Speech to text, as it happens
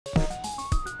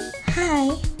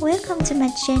Hi, welcome to my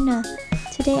channel.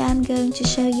 Today I'm going to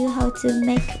show you how to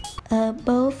make a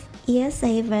bow ear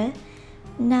saver.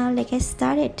 Now let's get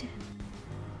started.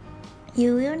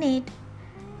 You will need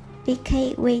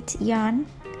decay weight yarn,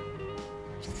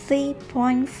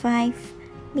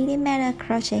 3.5mm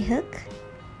crochet hook,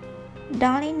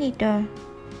 dolly needle,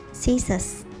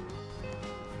 scissors.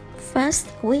 First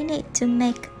we need to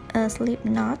make a slip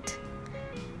knot.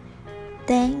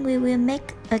 Then we will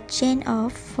make a chain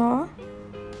of 4.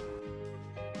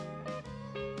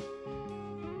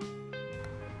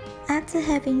 After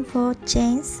having 4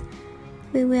 chains,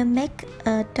 we will make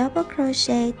a double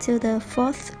crochet to the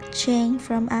 4th chain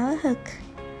from our hook.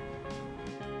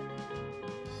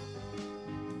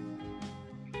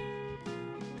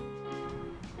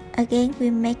 Again, we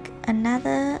make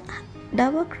another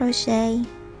double crochet.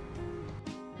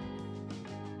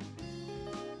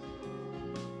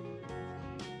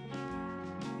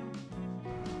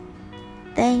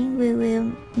 Then we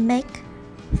will make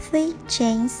 3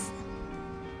 chains.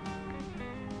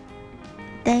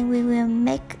 Then we will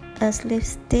make a slip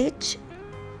stitch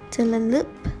to the loop.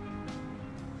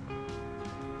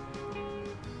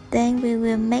 Then we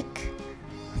will make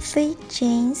 3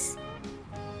 chains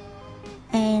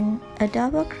and a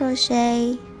double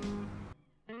crochet,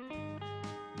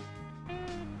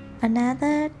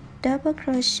 another double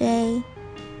crochet,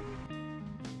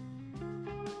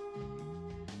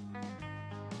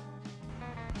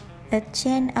 a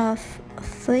chain of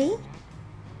 3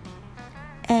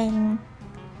 and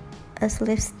a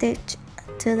slip stitch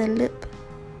to the loop.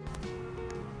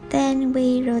 Then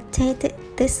we rotate it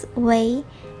this way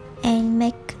and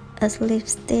make a slip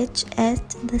stitch at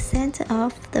the center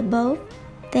of the bow.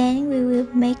 Then we will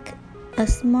make a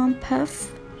small puff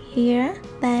here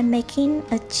by making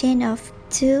a chain of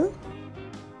 2,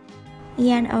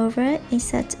 yarn over,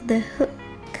 insert the hook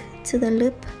to the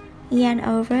loop, yarn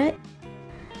over,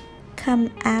 come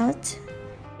out,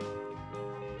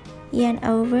 yarn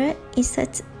over,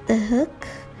 insert the hook,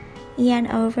 yarn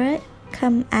over,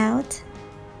 come out,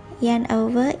 yarn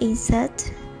over,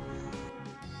 insert,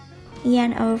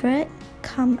 yarn over,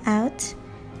 come out,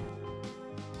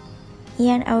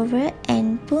 yarn over,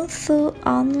 and pull through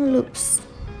all loops.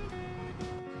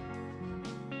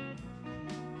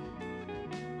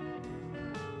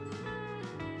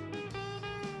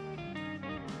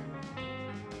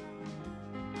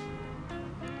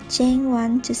 Chain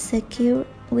 1 to secure.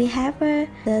 We have the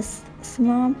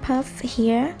small puff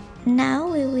here. Now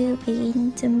we will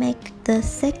begin to make the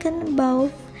second bow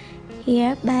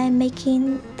here by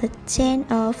making the chain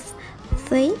of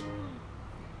 3.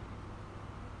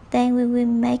 Then we will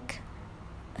make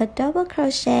a double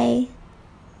crochet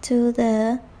to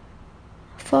the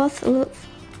 4th loop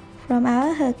from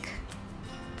our hook.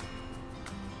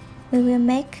 We will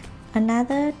make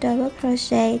another double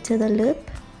crochet to the loop.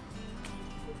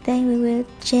 Then we will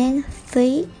chain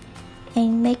 3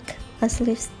 and make a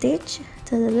slip stitch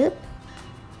to the loop.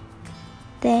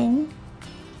 Then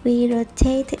we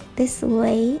rotate it this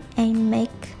way and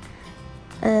make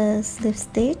a slip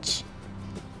stitch.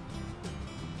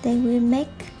 Then we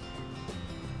make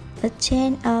a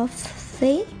chain of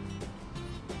 3,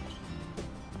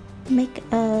 make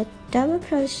a double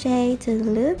crochet to the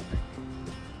loop,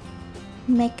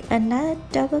 make another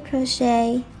double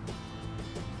crochet,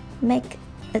 make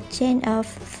a chain of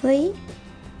 3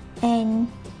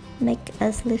 and make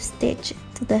a slip stitch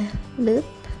to the loop.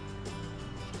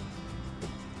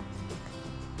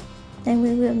 Then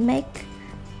we will make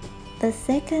the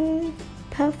second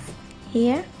puff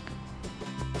here.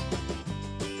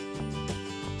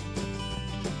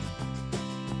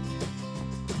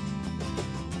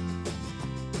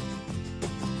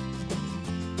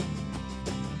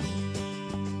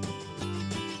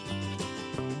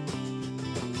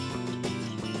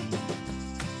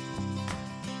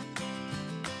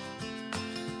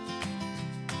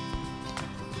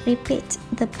 Repeat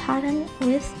the pattern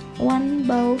with 1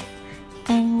 bow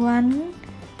and 1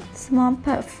 small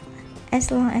puff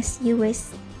as long as you wish.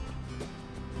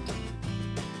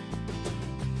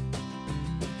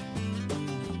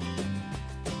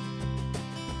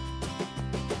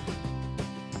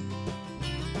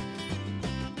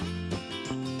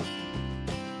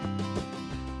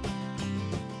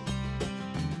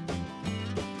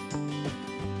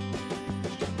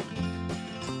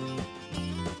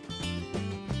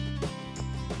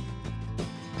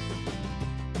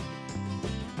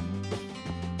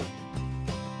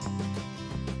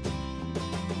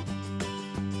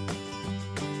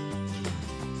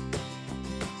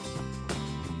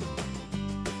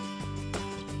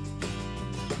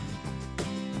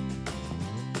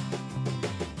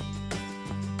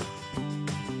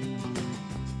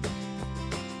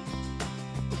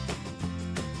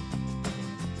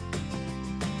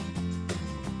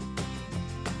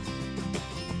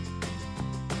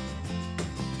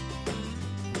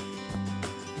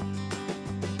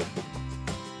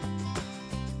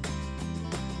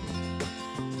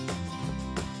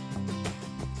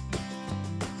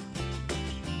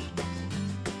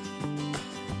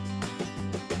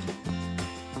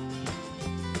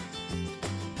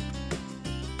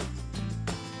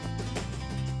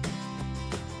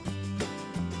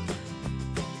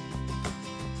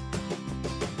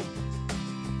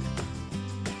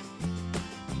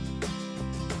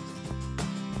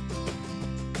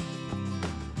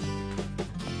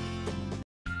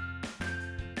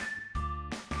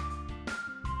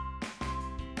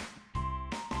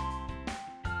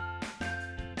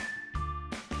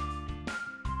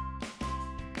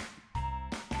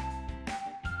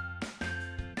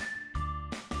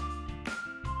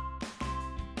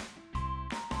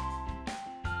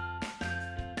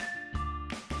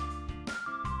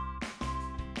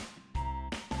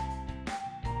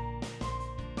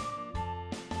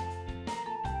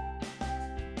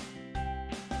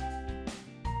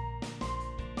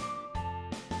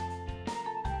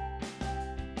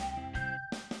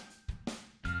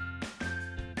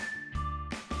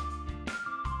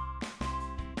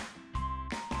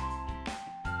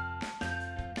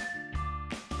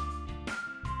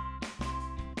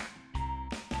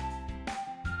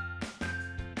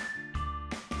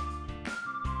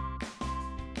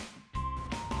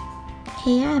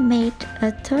 Here I made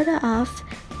a total of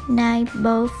 9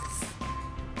 bows,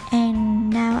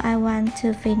 and now I want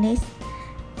to finish,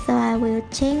 so I will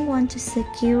chain 1 to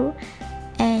secure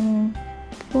and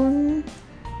pull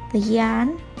the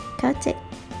yarn, cut it.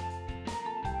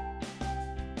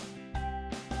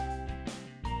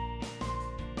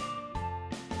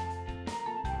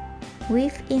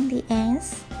 Weave in the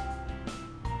ends.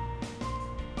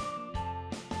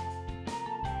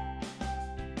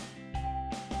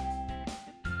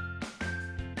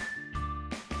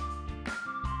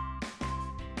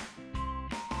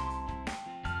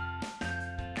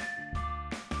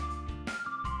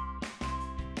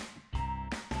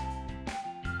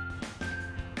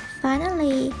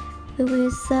 Finally, we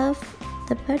will sew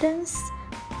the buttons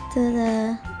to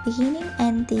the beginning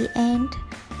and the end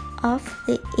of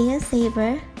the ear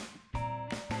saver.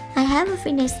 I have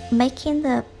finished making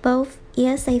the both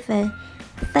ear saver.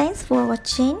 Thanks for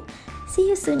watching. See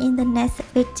you soon in the next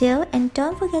video, and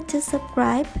don't forget to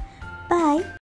subscribe. Bye.